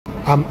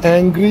I'm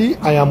angry,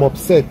 I am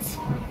upset.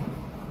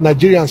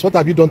 Nigerians, what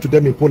have you done to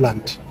them in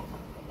Poland?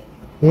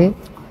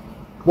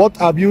 What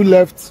have you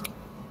left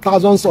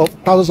thousands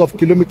of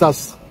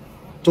kilometers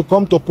to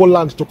come to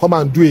Poland to come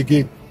and do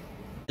again?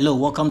 Hello,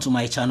 welcome to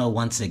my channel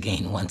once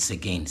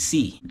again.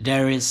 See,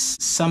 there is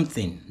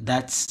something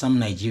that some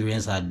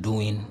Nigerians are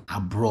doing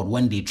abroad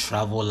when they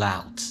travel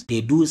out.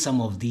 They do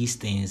some of these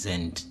things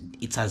and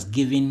it has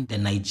given the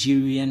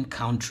Nigerian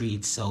country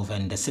itself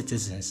and the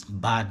citizens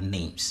bad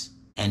names.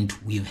 And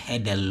we've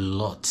heard a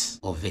lot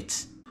of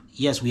it.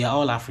 Yes, we are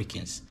all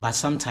Africans, but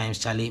sometimes,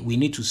 Charlie, we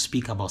need to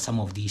speak about some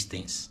of these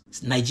things.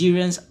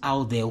 Nigerians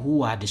out there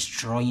who are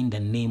destroying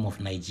the name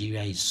of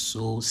Nigeria is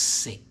so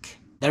sick.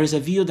 There is a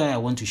video that I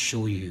want to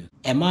show you.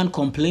 A man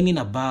complaining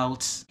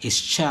about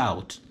his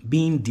child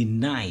being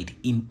denied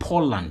in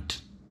Poland.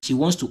 She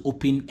wants to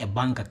open a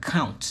bank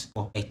account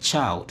for a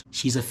child.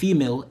 She's a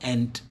female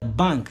and the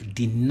bank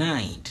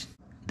denied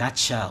that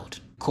child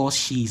because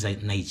she's a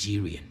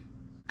Nigerian.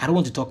 I don't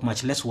want to talk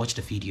much. Let's watch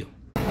the video.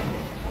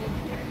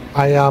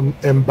 I am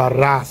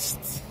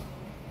embarrassed,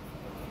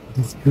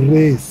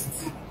 disgraced.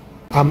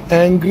 I'm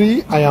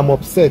angry, I am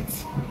upset.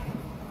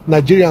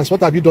 Nigerians, what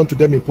have you done to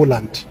them in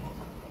Poland?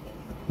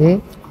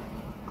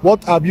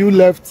 What have you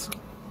left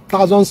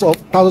thousands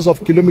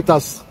of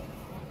kilometers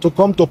to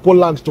come to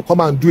Poland to come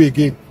and do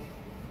again?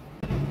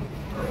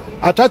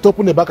 I tried to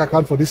open a bank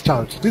account for this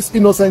child, this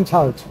innocent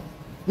child,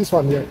 this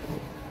one here.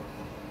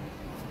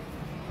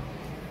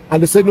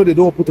 And they said, no, they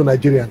don't open to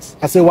Nigerians.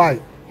 I said, why?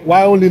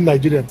 Why only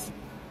Nigerians?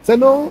 Say,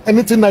 no,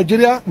 anything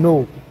Nigeria?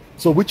 No.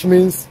 So which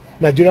means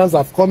Nigerians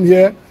have come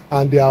here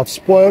and they have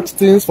spoiled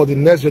things for the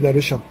next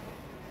generation.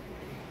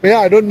 But yeah,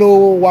 I don't know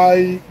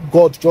why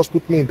God just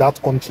put me in that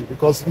country,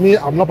 because me,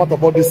 I'm not part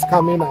of all this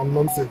scamming and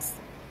nonsense.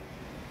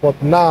 But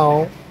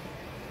now,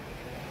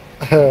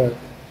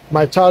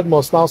 my child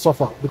must now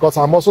suffer, because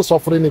I'm also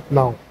suffering it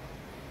now.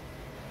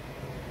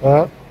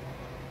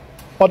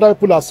 Other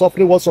people are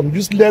suffering what some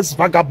useless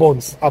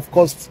vagabonds have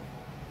caused.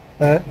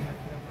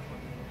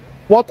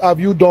 What have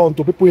you done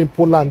to people in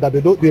Poland that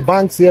the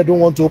banks here don't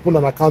want to open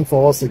an account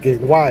for us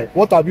again? Why?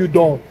 What have you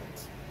done?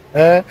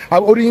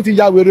 Orienti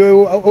ya were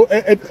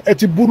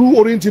etiburu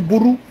orienti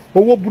buru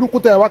owo buruku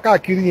te wa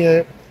kaakiri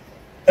yen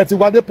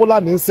etiwade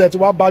Poland nse ti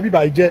wa ba bi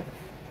ba je.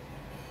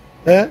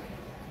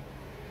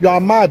 You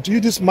are mad, you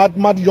this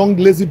mad young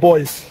lazy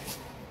boys.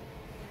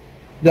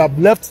 You have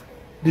left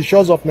the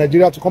shores of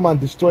Nigeria to come and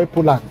destroy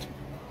Poland.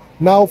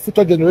 Now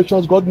future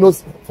generations, God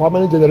knows for how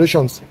many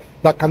generations,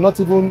 that cannot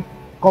even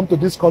come to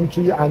this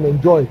country and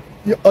enjoy.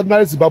 The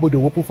ordinary Zimbabwe, they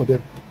will open for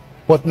them.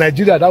 But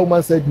Nigeria, that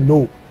woman said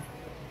no.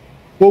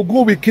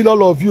 Ogun will kill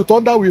all of you.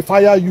 Thunder will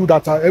fire you,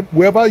 that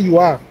wherever you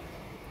are,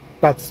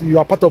 that you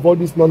are part of all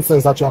this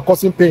nonsense, that you are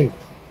causing pain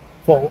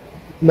for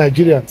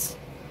Nigerians.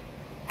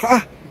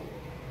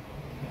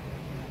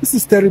 This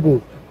is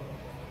terrible.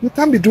 You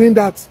can't be doing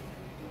that.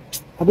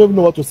 I don't even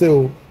know what to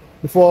say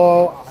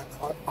before.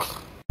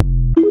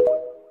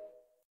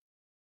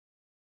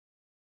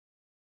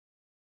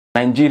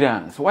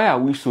 Nigerians, why are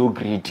we so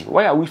greedy?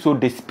 Why are we so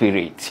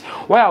desperate?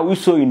 Why are we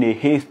so in a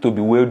haste to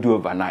be wealthy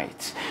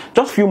overnight?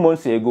 Just a few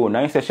months ago,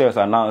 Seychelles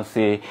announced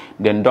they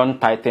don't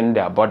tighten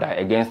their border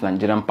against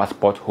Nigerian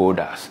passport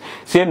holders,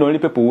 saying only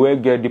people who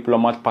get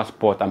diplomat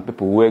passport and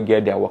people who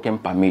get their working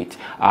permit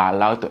are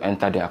allowed to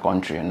enter their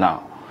country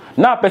now.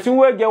 Now, person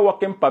who get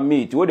working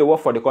permit, where they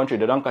work for the country,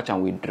 they don't catch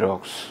them with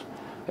drugs.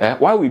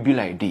 Why we be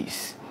like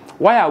this?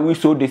 Why are we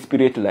so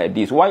desperate like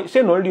this? Why say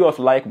only us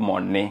like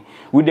money?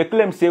 We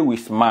claim say we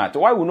smart.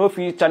 Why we no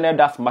fit channel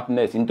that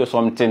smartness into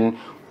something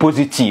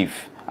positive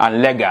and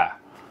legal?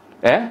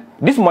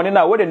 This money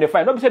now, where they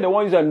find? Don't say they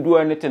want use and do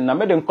anything. Now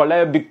make them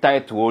collect big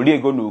title.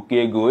 Oliego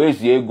Nukego,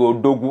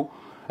 Eziego, Dogu,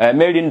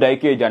 made in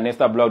Daike and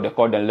Nesta blog. They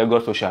call them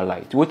Lagos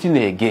socialite. What in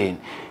again?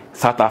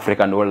 South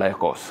Africa no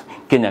like us,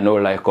 Kenya no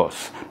like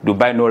us,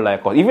 Dubai no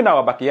like us, even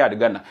our backyard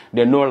Ghana,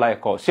 they no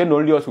like us. Say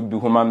only us will be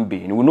human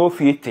being. We know if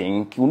we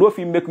think, we know if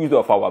we make use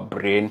of our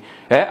brain.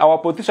 Our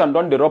politician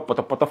done the rub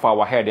pot for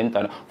our head,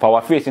 for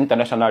our face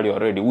internationally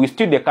already. We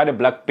still they carry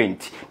black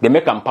paint, they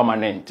make them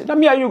permanent. That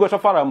me and you go so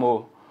far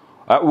more.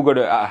 We got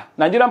the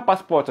Nigerian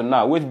passport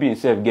now, which being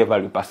safe gave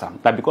value pass them.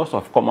 That because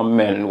of common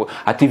men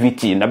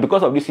activity, now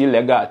because of these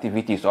illegal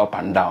activities up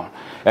and down.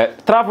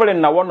 Traveling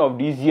now one of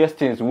the easiest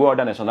things we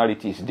other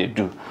nationalities they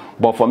do.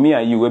 But for me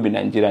and you, we be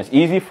Nigerians,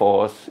 easy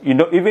for us, you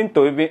know, even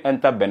to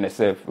enter Benin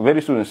safe,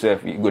 very soon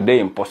safe, it go there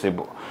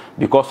impossible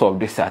because of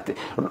this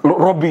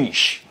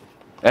rubbish.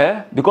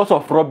 Because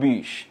of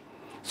rubbish.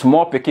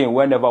 Small picking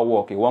will never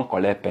work, it won't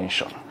collect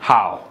pension.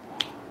 How?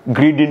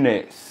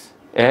 Greediness.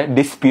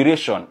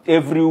 Desperation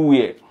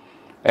everywhere,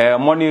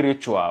 money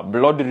ritual,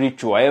 blood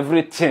ritual,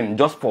 everything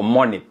just for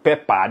money,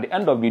 paper. At the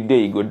end of the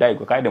day, you go die, you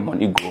go carry the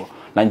money go.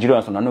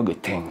 Nigerians will not go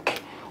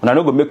think. And I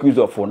no go make use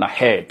of on a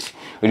head.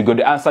 You go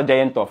the answer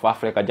giant of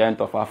Africa, giant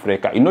of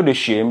Africa. You know the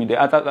shame,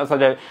 the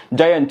answer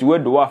giant where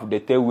the dwarf they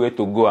tell where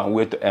to go and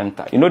where to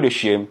enter. You know the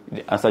shame,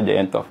 the answer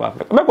giant of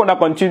Africa. Make gonna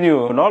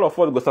continue, and all of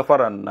us go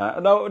suffer and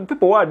now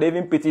people who are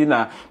even pity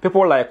now,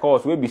 people like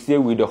us will be say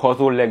with the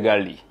hustle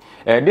legally.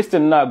 This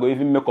thing now go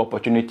even make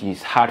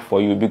opportunities hard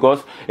for you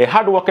because a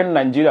hard-working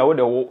Nigeria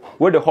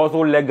where the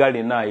hustle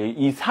legally now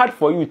it's hard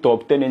for you to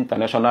obtain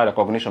international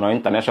recognition or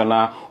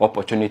international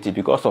opportunity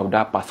because of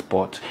that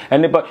passport.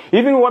 And but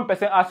even one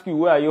person asks you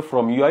where are you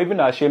from, you are even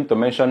ashamed to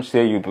mention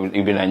say you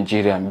be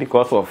Nigerian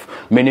because of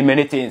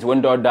many things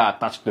when they're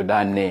attached to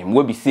that name.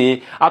 We be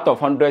say out of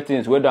 100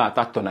 things where they're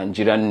attached to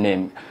Nigerian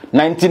name,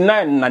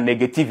 99 na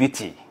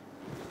negativity.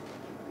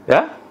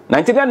 Yeah,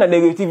 99 na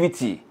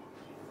negativity.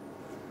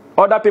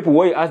 Other people,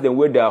 when you ask them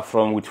where they are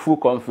from with full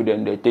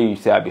confidence, they tell you,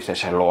 say, I be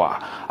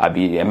Seychellois, I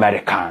be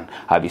American,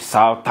 I be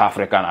South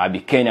African, I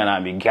be Kenyan, I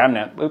be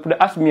Ghanaian. If they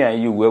ask me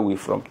and you where we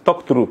from,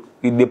 talk through.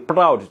 If they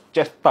proud,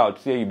 chest out,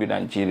 say you be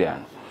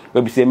Nigerian.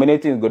 But say many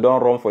things go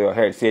down wrong for your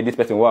head. Say this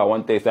person what I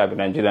want to say I be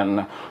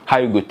Nigerian. How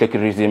you go take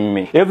reason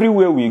me?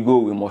 Everywhere we go,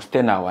 we must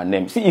turn our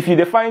name. See, if you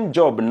define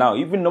job now,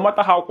 even no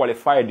matter how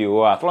qualified you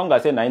are, as long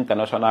as say na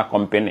international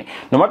company,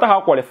 no matter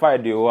how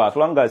qualified you are, as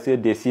long as say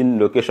they see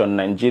location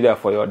Nigeria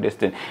for your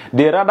destiny,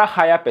 they rather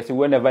hire person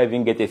who never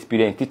even get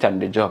experience, teach them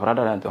the job,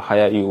 rather than to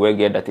hire you where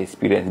get that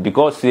experience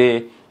because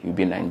say you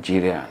be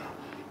Nigerian.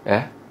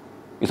 Eh?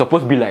 It's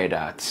supposed to be like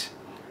that.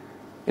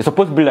 It's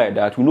supposed to be like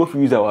that. We don't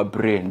use our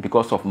brain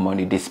because of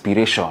money,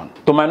 desperation.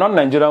 To my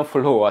non-Nigerian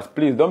followers,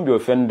 please don't be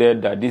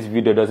offended that this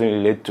video doesn't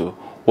relate to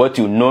what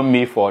you know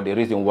me for, the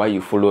reason why you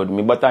followed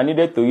me. But I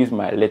needed to use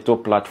my little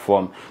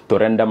platform to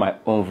render my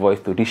own voice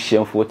to this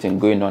shameful thing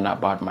going on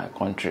about my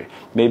country.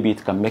 Maybe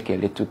it can make a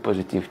little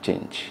positive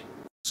change.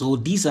 So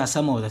these are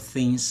some of the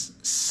things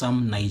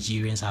some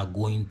Nigerians are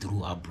going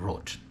through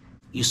abroad.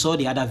 You saw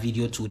the other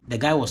video too. The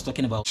guy was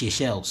talking about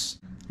Seychelles.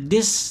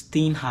 This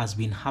thing has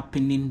been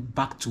happening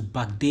back to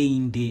back, day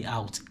in, day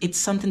out. It's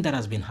something that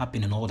has been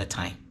happening all the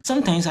time.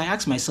 Sometimes I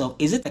ask myself,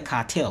 is it a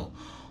cartel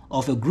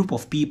of a group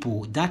of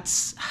people that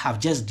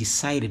have just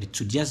decided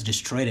to just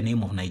destroy the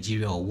name of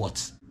Nigeria or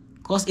what?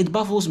 Because it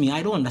baffles me.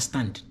 I don't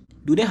understand.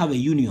 Do they have a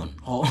union?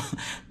 Or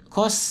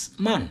because,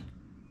 man,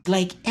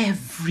 like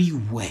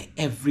everywhere.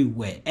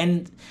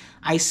 And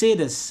I say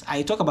this,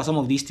 I talk about some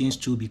of these things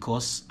too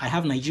because I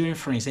have Nigerian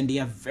friends and they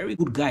are very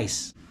good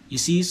guys. You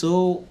see,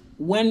 so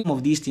when some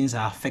of these things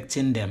are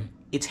affecting them,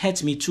 it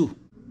hurts me too.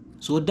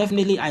 So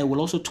definitely I will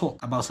also talk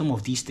about some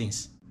of these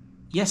things.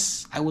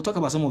 Yes, I will talk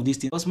about some of these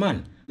things. Because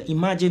man,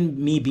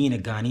 imagine me being a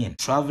Ghanaian,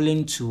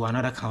 traveling to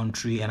another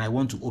country and I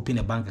want to open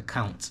a bank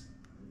account.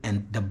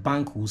 And the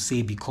bank will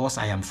say, because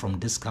I am from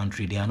this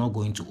country, they are not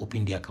going to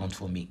open the account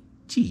for me.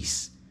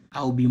 Jeez,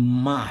 I'll be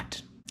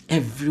mad.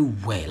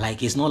 Everywhere.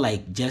 Like, it's not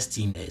like just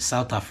in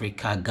South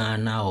Africa,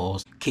 Ghana or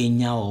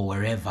Kenya or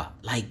wherever.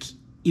 Like,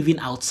 even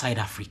outside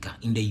Africa,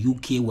 in the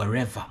UK,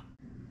 wherever.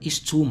 It's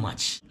too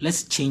much.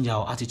 Let's change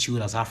our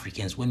attitude as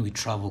Africans when we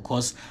travel,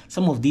 because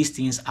some of these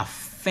things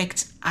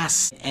affect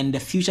us and the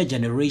future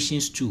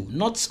generations too.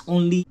 Not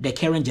only the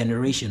current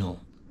generation,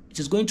 it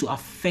is going to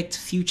affect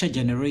future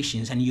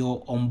generations and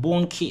your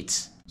unborn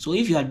kids. So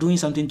if you are doing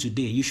something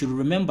today, you should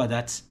remember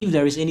that if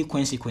there is any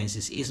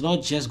consequences, it's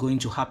not just going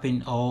to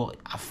happen or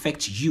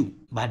affect you,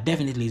 but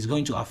definitely it's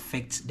going to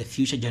affect the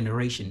future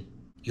generation,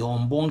 your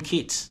unborn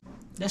kids.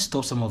 Let's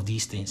stop some of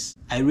these things.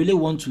 I really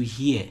want to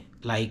hear,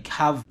 like,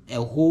 have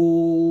a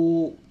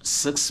whole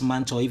 6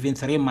 months or even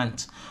 3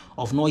 months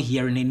of not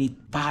hearing any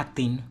bad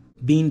thing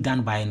being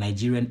done by a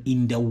Nigerian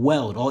in the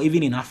world or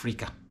even in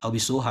Africa. I'll be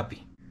so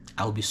happy.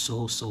 I'll be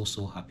so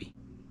happy.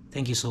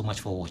 Thank you so much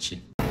for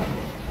watching.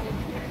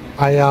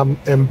 I am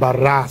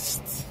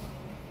embarrassed,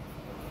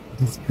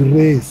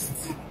 disgraced.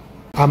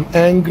 I'm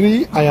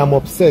angry. I am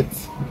upset.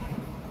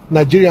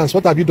 Nigerians,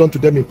 what have you done to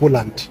them in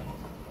Poland?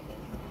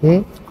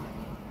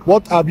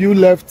 What have you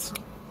left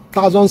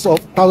thousands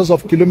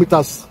of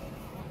kilometers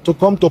to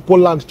come to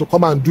Poland to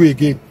come and do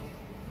again?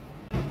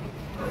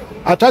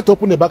 I tried to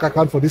open a bank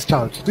account for this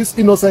child, this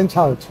innocent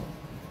child,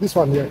 this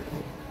one here.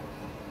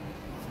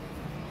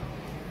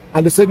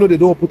 And they said, no, they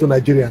don't open to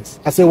Nigerians.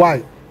 I said, why?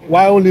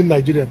 Why only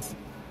Nigerians?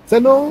 Say,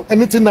 no,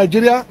 anything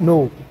Nigeria?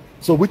 No.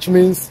 So which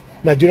means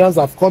Nigerians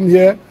have come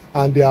here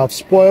and they have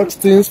spoiled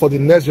things for the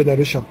next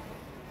generation.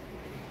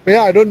 But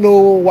yeah, I don't know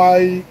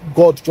why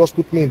God just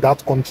put me in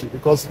that country,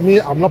 because me,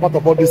 I'm not part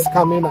of all this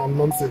scamming and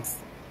nonsense.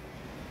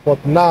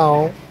 But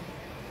now,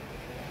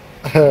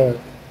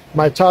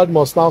 my child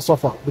must now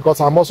suffer,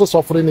 because I'm also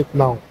suffering it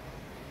now.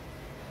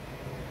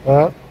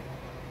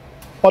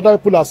 Other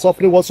people are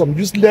suffering what some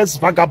useless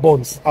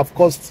vagabonds have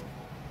caused.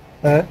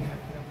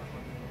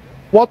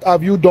 What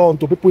have you done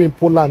to people in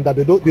Poland that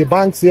the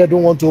banks here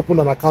don't want to open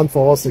an account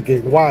for us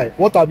again? Why?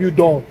 What have you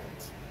done?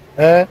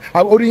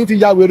 Orienti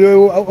ya were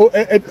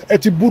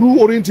etiburu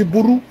orienti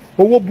buru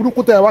owo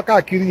buruku te wa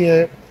kaakiri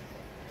yen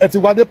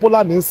etiwade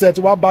Poland nse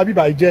etiwa ba bi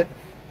baije.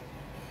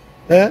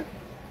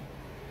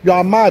 You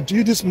are mad.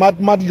 You this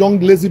mad young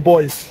lazy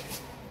boys.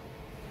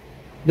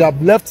 You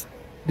have left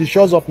the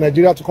shores of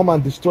Nigeria to come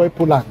and destroy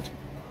Poland.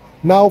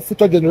 Now,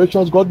 future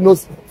generations, God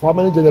knows for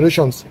how many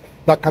generations,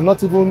 that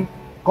cannot even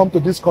come to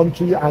this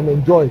country and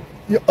enjoy.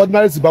 The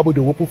ordinary Zimbabwe,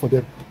 they open for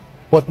them.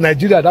 But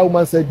Nigeria, that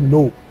woman said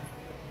no.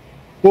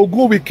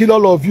 Ogun will kill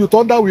all of you.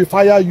 Thunder will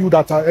fire you,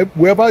 that are,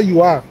 wherever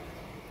you are,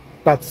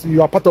 that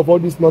you are part of all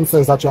this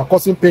nonsense, that you are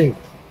causing pain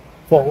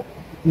for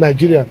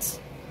Nigerians.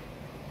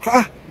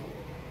 Ah,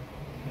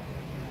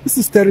 this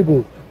is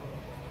terrible.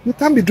 You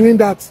can't be doing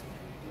that.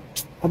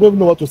 I don't even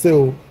know what to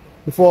say.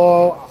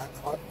 Before